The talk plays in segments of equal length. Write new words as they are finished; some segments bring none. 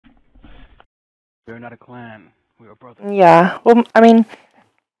We're not a clan. We're brothers. Yeah. Well, I mean,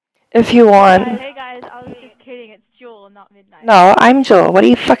 if you want. Hey guys, I was just kidding. It's Jewel, not Midnight. No, I'm Jewel. What are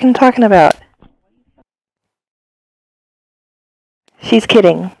you fucking talking about? She's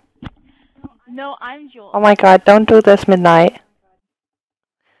kidding. No, I'm Jewel. Oh my god, don't do this, Midnight.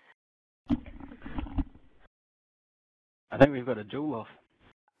 I think we've got a Jewel off.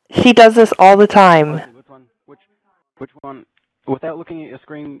 She does this all the time. Which one? Which one? Without looking at your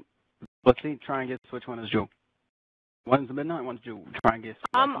screen, let's see. Try and guess which one is Jewel. One's Midnight, one's Jewel. Try and guess.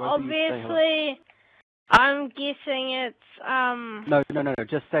 Obviously, I'm guessing it's No.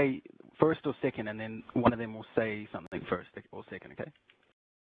 Just say first or second, and then one of them will say something first or second. Okay.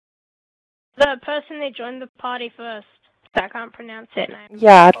 the person that joined the party first. I can't pronounce that name.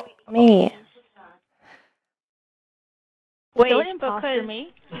 Yeah, me. Wait, Don't imposter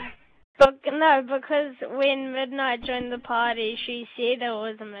me. No, because when Midnight joined the party, she said it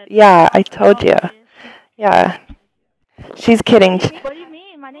was a Midnight. Yeah, I told you. Yeah. She's kidding. What do you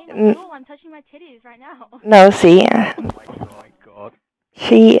mean? My name is Jewel. I'm touching my titties right now. No, see. Oh my god.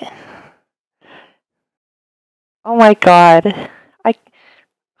 She. Oh my god.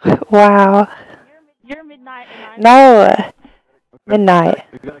 Wow. You're Midnight and I'm... No. Midnight.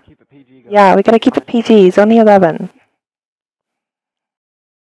 We gotta keep it PG. Guys. Yeah, we gotta keep it PG. It's only 11.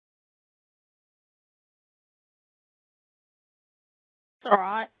 It's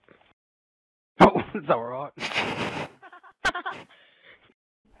alright. Oh, it's alright.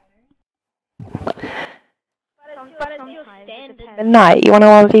 But it's your standard. Midnight, you wanna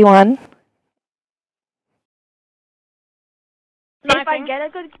 1v1? If I get a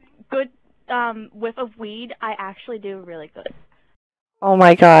good whiff of weed, I actually do really good. Oh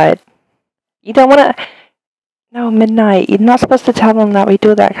my god. You don't wanna... No, Midnight, you're not supposed to tell them that we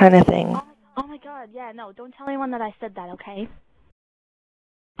do that kind of thing. Oh my god, yeah, no, don't tell anyone that I said that, okay?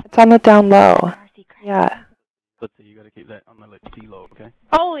 It's on the down low. Yeah. Let's see, you gotta keep that on the T low, okay?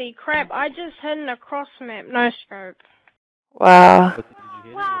 Holy crap, I just hit an across map, no scope. Wow. Did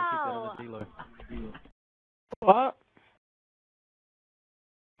you hear it? You gotta keep that on the T low. What?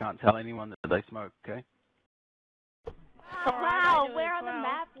 Can't tell anyone that they smoke, okay? Wow, where on the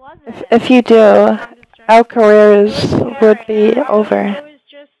map was it? If you do, our careers would be over. It was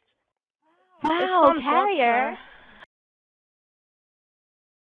just... Wow, Carrier.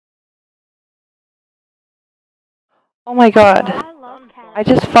 Oh my god. I love Carrier. I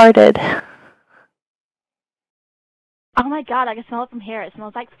just farted. Oh my god, I can smell it from here. It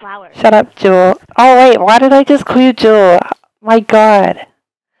smells like flowers. Shut up, Jewel. Oh wait, why did I just call you Jewel? My god.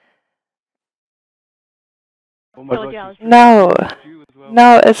 Oh my Told you I god. was- No. You as well.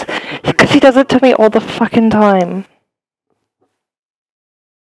 No, it's because she does it to me all the fucking time.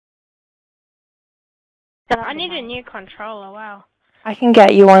 I need a new controller, wow. I can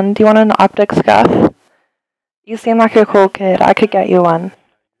get you one. Do you want an OpTic scuff? You seem like a cool kid. I could get you one.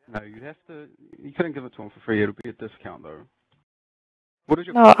 No, you'd have to. You couldn't give it to him for free. It'll be a discount though. What is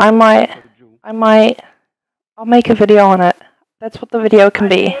your? No, I might. I'll make a video on it. That's what the video can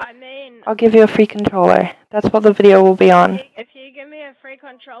be. I mean, I'll give you a free controller. That's what the video will be on. if you give me a free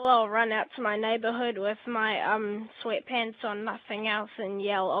controller, I'll run out to my neighborhood with my sweatpants on, nothing else, and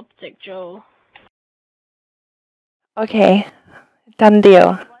yell OpTic Jewel. Okay. Done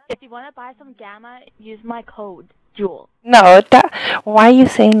deal. If you want to buy some Gamma, use my code, Jewel. No, why are you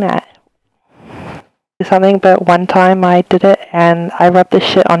saying that? Something, but one time I did it and I rubbed the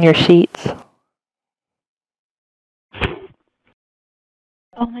shit on your sheets.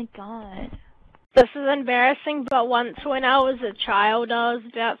 Oh my god. This is embarrassing, but once when I was a child, I was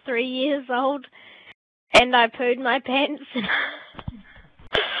about 3 years old, and I pooed my pants, and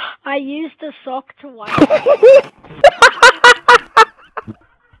I used a sock to wipe it.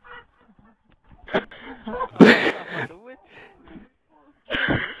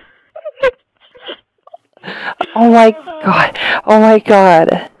 Oh my god. Oh my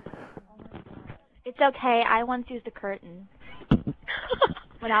god. It's okay, I once used a curtain.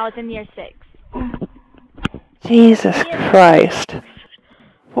 When I was in year 6. Jesus Christ.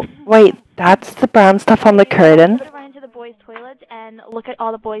 Wait, that's the brown stuff on the curtain? Put it right into the boys' toilets and look at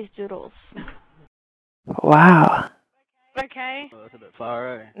all the boys' doodles. Wow. Okay. Oh, that's a bit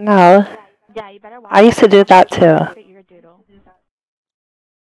far, eh? No. Yeah, you better watch. I used to do that too. Look at your doodle.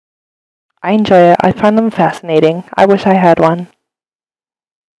 I enjoy it. I find them fascinating. I wish I had one.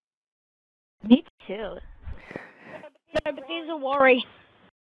 Me too. No, but there's a worry.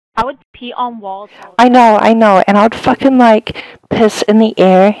 I would pee on walls. I know, and I would fucking like piss in the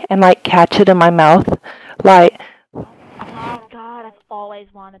air and like catch it in my mouth. Like, Oh god, I've always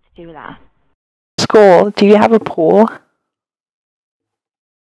wanted to do that. school, do you have a pool?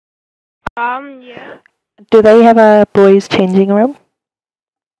 Yeah. Do they have a boys' changing room?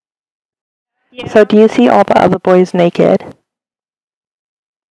 Yeah. So do you see all the other boys naked?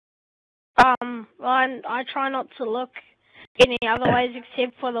 Well, I try not to look any other ways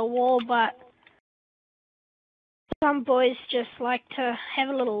except for the wall, but some boys just like to have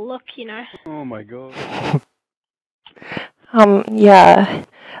a little look, you know. Oh my god. Yeah.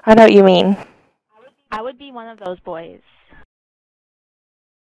 I know what you mean. I would be one of those boys.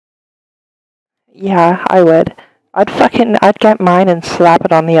 Yeah, I would. I'd get mine and slap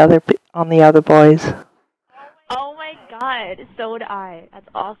it on the other boys. Oh my god, so would I. That's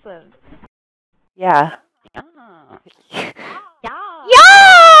awesome. Yeah. Yeah. Yeah.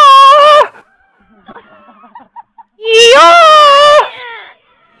 Yeah!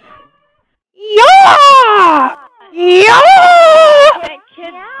 Yeah! Yeah! Yeah! That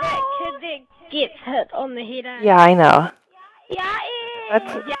kid that gets hit on the head. Yeah, I know. Yeah.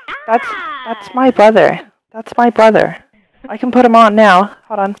 That's my brother. That's my brother. I can put him on now.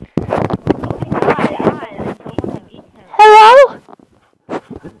 Hold on. Hello?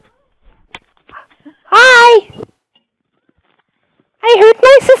 Hi! I heard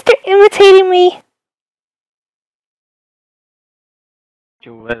my sister imitating me.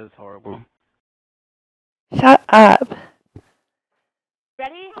 Jewel, that is horrible. Shut up.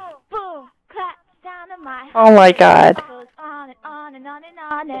 Ready? Boom, clap, down on my Oh my god. goes on and on and on and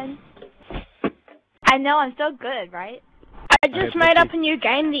on and... I know, I'm so good, right? I just made up a new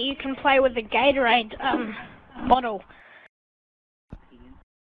game that you can play with the Gatorade bottle.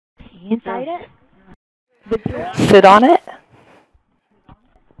 Inside it? Sit on it?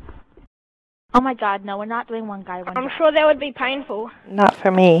 Oh my god, no, we're not doing one guy, one I'm guy. sure that would be painful. Not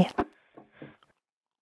for me.